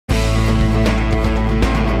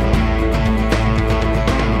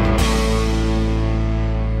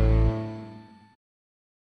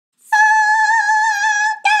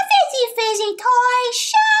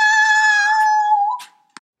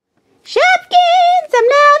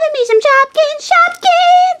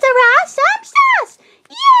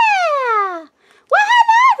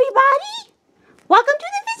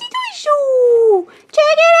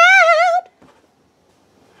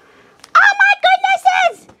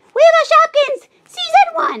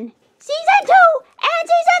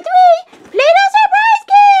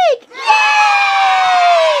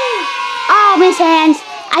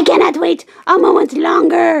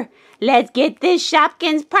get this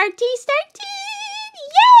Shopkins party started!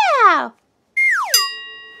 Yeah!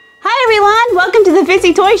 Hi everyone! Welcome to the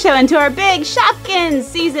Fizzy Toy Show and to our big Shopkins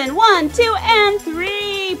Season 1, 2, and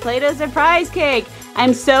 3 Play-Doh Surprise Cake.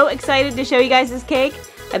 I'm so excited to show you guys this cake.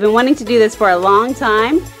 I've been wanting to do this for a long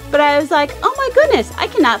time, but I was like, oh my goodness, I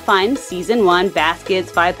cannot find Season 1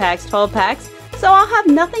 baskets, 5-packs, 12-packs, so I'll have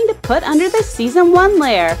nothing to put under the Season 1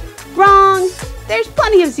 layer. Wrong! There's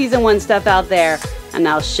plenty of Season 1 stuff out there, and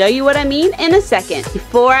I'll show you what I mean in a second.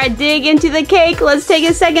 Before I dig into the cake, let's take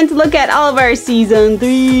a second to look at all of our Season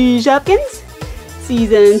 3 Shopkins,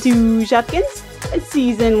 Season 2 Shopkins, and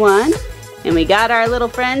Season 1. And we got our little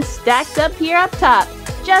friends stacked up here up top.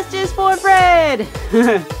 Justice for Fred!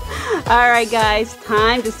 Alright guys,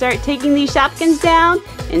 time to start taking these Shopkins down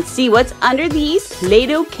and see what's under these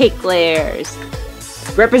Play-Doh cake layers.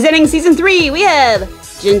 Representing Season 3, we have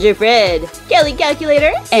Ginger Fred, Kelly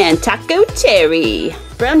Calculator, and Taco Terry.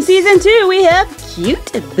 From Season 2, we have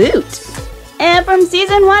Cute Boot. And from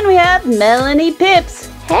Season 1, we have Melanie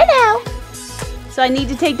Pips. Hello! So I need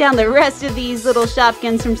to take down the rest of these little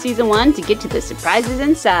Shopkins from Season 1 to get to the surprises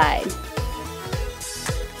inside.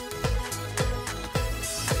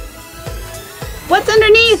 What's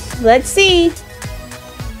underneath? Let's see.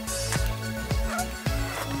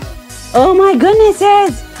 Oh my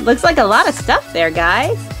goodnesses! Looks like a lot of stuff there,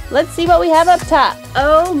 guys. Let's see what we have up top.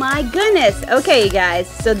 Oh my goodness. Okay, guys,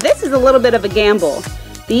 so this is a little bit of a gamble.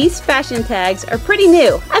 These fashion tags are pretty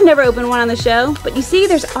new. I've never opened one on the show, but you see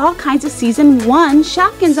there's all kinds of Season 1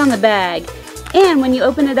 Shopkins on the bag. And when you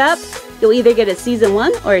open it up, you'll either get a Season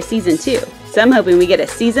 1 or a Season 2. So I'm hoping we get a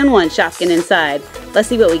Season 1 Shopkin inside. Let's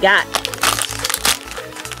see what we got.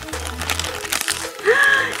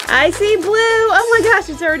 I see blue! Oh my gosh,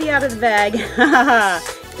 it's already out of the bag.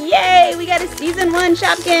 Yay! We got a Season 1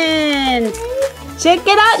 Shopkins! Check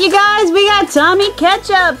it out, you guys! We got Tommy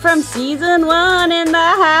Ketchup from Season 1 in the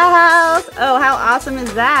house! Oh, how awesome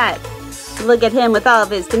is that? Look at him with all of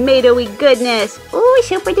his tomatoey goodness. Ooh,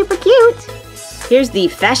 super duper cute! Here's the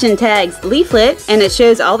Fashion Tags leaflet, and it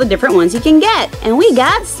shows all the different ones you can get. And we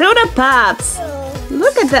got Soda Pops!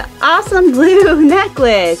 Look at the awesome blue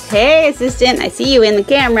necklace. Hey, assistant, I see you in the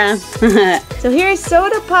camera. So here's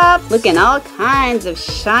Soda Pop, looking all kinds of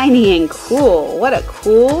shiny and cool. What a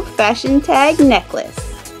cool fashion tag necklace.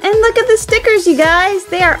 And look at the stickers, you guys.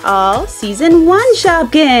 They are all Season 1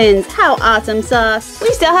 Shopkins. How awesome sauce.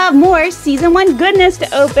 We still have more Season 1 goodness to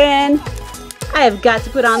open. I have got to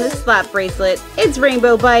put on this slap bracelet. It's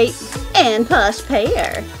Rainbow Bite and Posh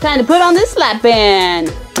Pear. Time to put on this slap band.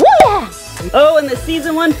 Woo! Oh, and the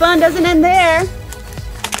Season 1 fun doesn't end there.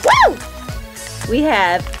 Woo! We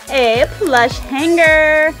have a plush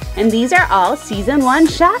hanger. And these are all Season 1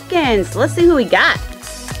 Shopkins. Let's see who we got.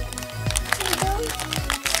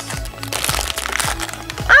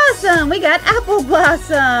 Awesome! We got Apple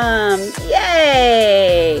Blossom.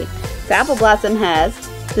 Yay! So Apple Blossom has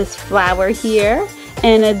this flower here.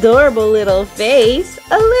 An adorable little face.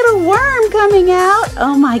 A little worm coming out.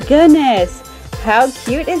 Oh my goodness. How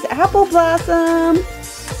cute is Apple Blossom?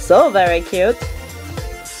 So very cute.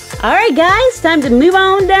 Alright guys, time to move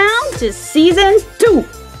on down to Season 2.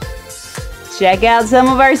 Check out some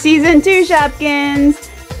of our Season 2 Shopkins.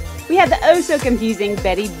 We have the oh so confusing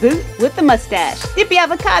Betty Boot with the mustache, Dippy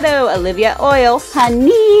Avocado, Olivia Oil,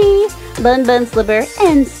 Honey, Bun Bun Slipper,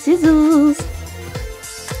 and Sizzles.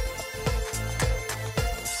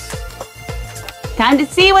 Time to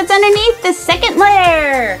see what's underneath the second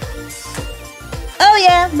layer. Oh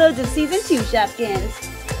yeah, loads of Season 2 Shopkins.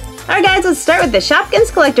 Alright guys, let's start with the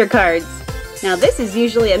Shopkins collector cards. Now this is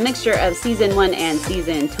usually a mixture of Season 1 and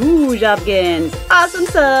Season 2 Shopkins. Awesome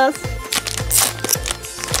sauce!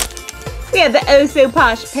 We have the oh so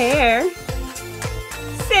posh pear,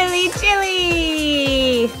 Silly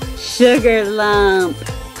Chili, Sugar Lump,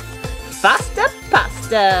 Fasta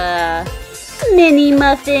Pasta, Mini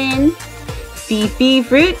Muffin, Fifi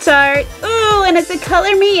Fruit Tart. Ooh, and it's a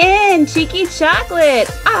Color Me In Cheeky Chocolate.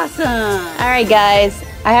 Awesome. Alright guys,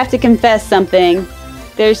 I have to confess something.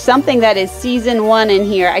 There's something that is Season 1 in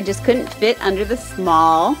here. I just couldn't fit under the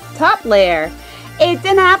small top layer. It's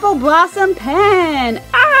an Apple Blossom pen.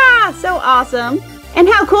 Ah, so awesome. And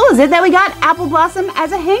how cool is it that we got Apple Blossom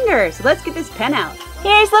as a hanger? So let's get this pen out.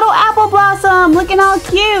 Here's little Apple Blossom looking all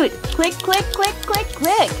cute. Click, click, click, click,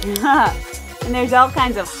 click. And there's all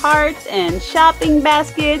kinds of hearts and shopping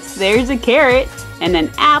baskets. There's a carrot and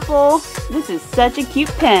an apple. This is such a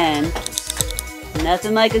cute pen.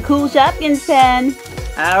 Nothing like a cool Shopkins pen.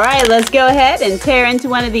 Alright, let's go ahead and tear into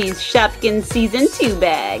one of these Shopkins Season 2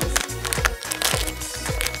 bags.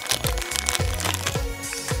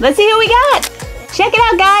 Let's see who we got. Check it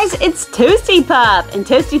out, guys. It's Toasty Pop. And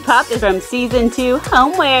Toasty Pop is from Season 2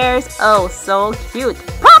 Homewares. Oh, so cute.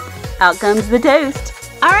 Pop! Out comes the toast.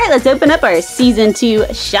 All right, let's open up our Season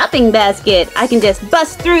 2 shopping basket. I can just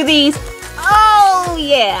bust through these. Oh,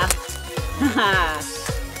 yeah.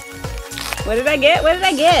 What did I get? What did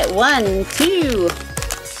I get? 1, 2.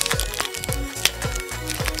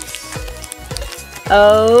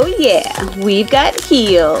 Oh, yeah. We've got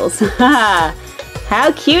heels.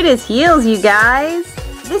 How cute is heels, you guys?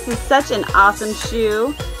 This is such an awesome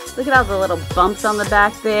shoe. Look at all the little bumps on the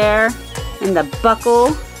back there. And the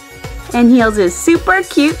buckle. And Heels' super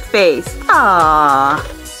cute face. Aww.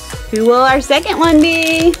 Who will our second one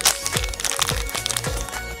be?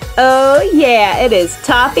 Oh yeah, it is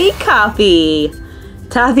Toffee Coffee.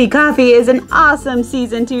 Toffee Coffee is an awesome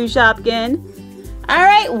Season 2 Shopkin.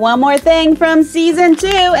 Alright, one more thing from Season 2,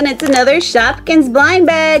 and it's another Shopkins blind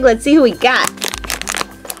bag. Let's see who we got.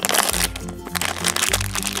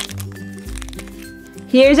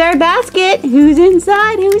 Here's our basket. Who's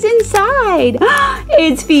inside? Who's inside?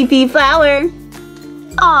 It's Fifi Flower.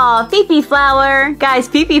 Aw, Fifi Flower. Guys,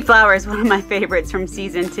 Fifi Flower is one of my favorites from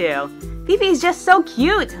Season 2. Fifi is just so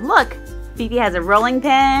cute. Look, Fifi has a rolling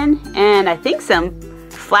pin and I think some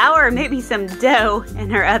flour or maybe some dough in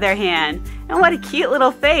her other hand. And what a cute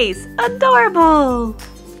little face. Adorable. Oh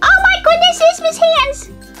my goodness, Christmas hands.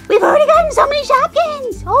 We've already gotten so many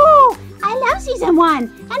Shopkins. Oh, I love Season 1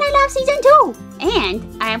 and I love Season 2. And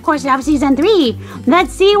I, of course, love Season 3.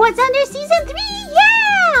 Let's see what's under Season 3.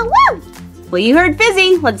 Yeah! Woo! Well, you heard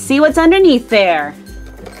Fizzy. Let's see what's underneath there.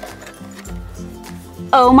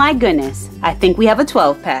 Oh my goodness. I think we have a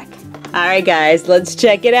 12-pack. All right, guys, let's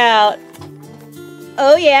check it out.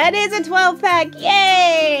 Oh yeah, it is a 12-pack.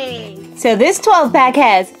 Yay! So this 12-pack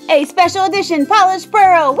has a special edition polished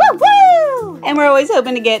pearl. Woo woo! And we're always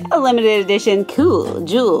hoping to get a limited edition cool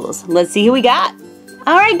jewels. Let's see who we got.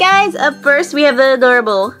 All right, guys, up first we have the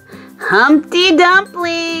adorable Humpty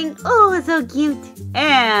Dumpling. Oh, it's so cute.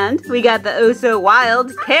 And we got the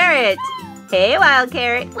oh-so-wild carrot. Hey, wild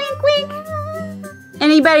carrot. Wink, wink.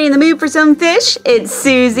 Anybody in the mood for some fish? It's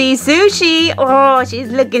Susie Sushi. Oh, she's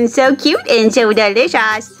looking so cute and so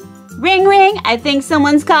delicious. Ring, ring. I think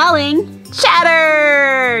someone's calling.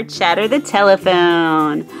 Chatter. Chatter the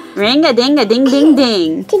telephone.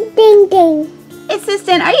 Ring-a-ding-a-ding-ding-ding. Ding, ding, ding.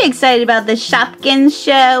 Assistant, are you excited about the Shopkins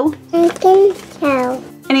show? I think so.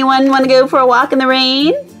 Anyone want to go for a walk in the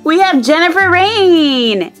rain? We have Jennifer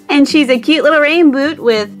Rain, and she's a cute little rain boot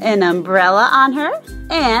with an umbrella on her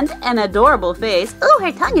and an adorable face. Oh,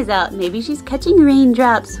 her tongue is out. Maybe she's catching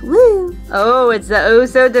raindrops. Woo! Oh, it's the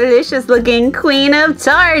oh-so-delicious looking Queen of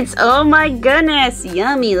Tarts. Oh my goodness,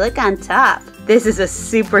 yummy. Look on top. This is a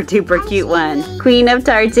super duper cute one. Queen of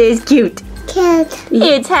Tarts is cute. Cute.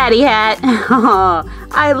 It's Hattie Hat. Oh,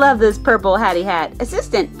 I love this purple Hattie Hat.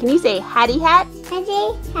 Assistant, can you say Hattie Hat?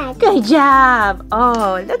 Hattie Hat. Good job.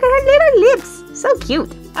 Oh, look at her little lips. So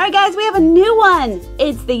cute. All right, guys, we have a new one.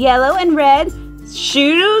 It's the yellow and red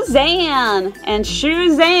Shuzan. And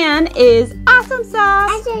Shuzan is awesome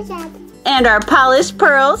sauce. Awesome sauce. And our polished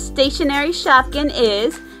pearl stationary Shopkin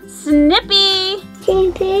is Snippy.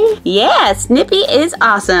 Snippy. Yeah, Snippy is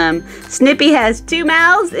awesome. Snippy has 2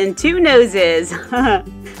 mouths and 2 noses.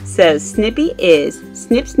 So Snippy is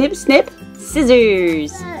snip, snip, snip,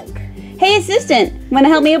 scissors. Look. Hey, assistant, want to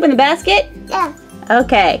help me open the basket? Yeah.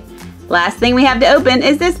 Okay. Last thing we have to open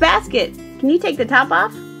is this basket. Can you take the top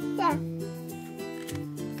off? Yeah.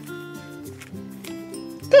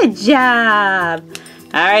 Good job.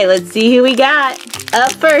 All right, let's see who we got.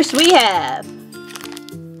 Up first we have...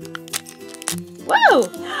 Whoa!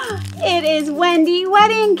 It is Wendy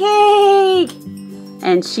Wedding Cake!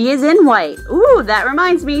 And she is in white. Ooh, that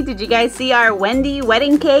reminds me, did you guys see our Wendy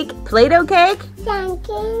Wedding Cake Play-Doh cake? Thank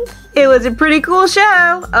you. It was a pretty cool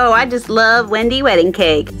show. Oh, I just love Wendy Wedding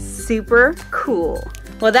Cake. Super cool.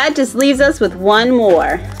 Well, that just leaves us with one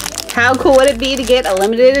more. How cool would it be to get a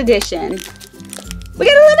limited edition? We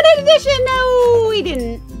got a limited edition! No, we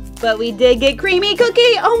didn't. But we did get Creamy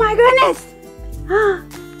Cookie. Oh my goodness!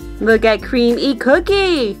 Look at Creamy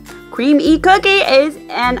Cookie. Creamy Cookie is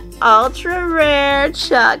an ultra rare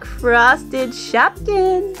Chuck Frosted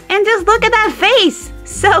Shopkin. And just look at that face.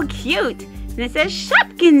 So cute. And it says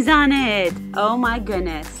Shopkins on it. Oh my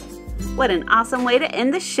goodness. What an awesome way to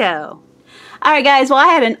end the show. Alright guys, well I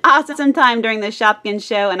had an awesome time during the Shopkins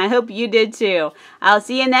show and I hope you did too. I'll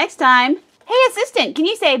see you next time. Hey assistant, can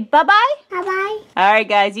you say bye-bye? Bye-bye. Alright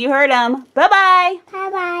guys, you heard him. Bye-bye.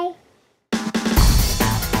 Bye-bye.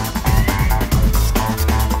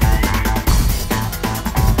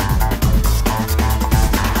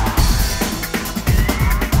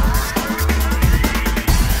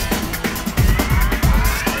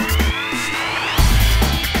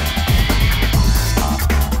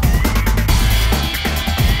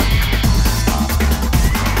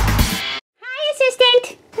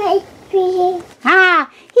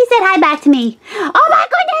 me. Oh my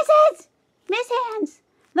goodness, Miss Hands,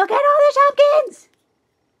 look at all the Shopkins.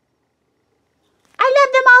 I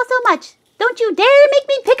love them all so much. Don't you dare make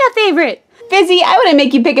me pick a favorite. Fizzy, I wouldn't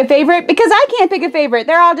make you pick a favorite because I can't pick a favorite.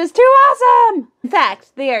 They're all just too awesome. In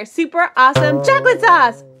fact, they are super awesome chocolate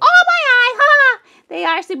sauce. Oh my eye, ha! They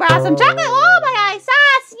are super awesome chocolate. Oh my eye,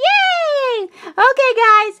 sauce. Yay! Okay,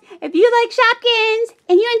 guys, if you like Shopkins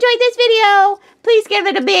and you enjoyed this video, please give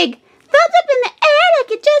it a big thumbs up in the air like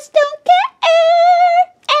you just don't care.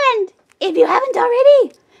 And if you haven't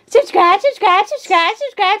already, subscribe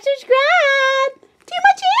to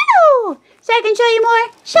my channel so I can show you more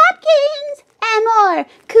Shopkins and more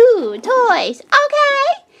cool toys,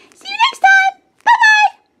 okay?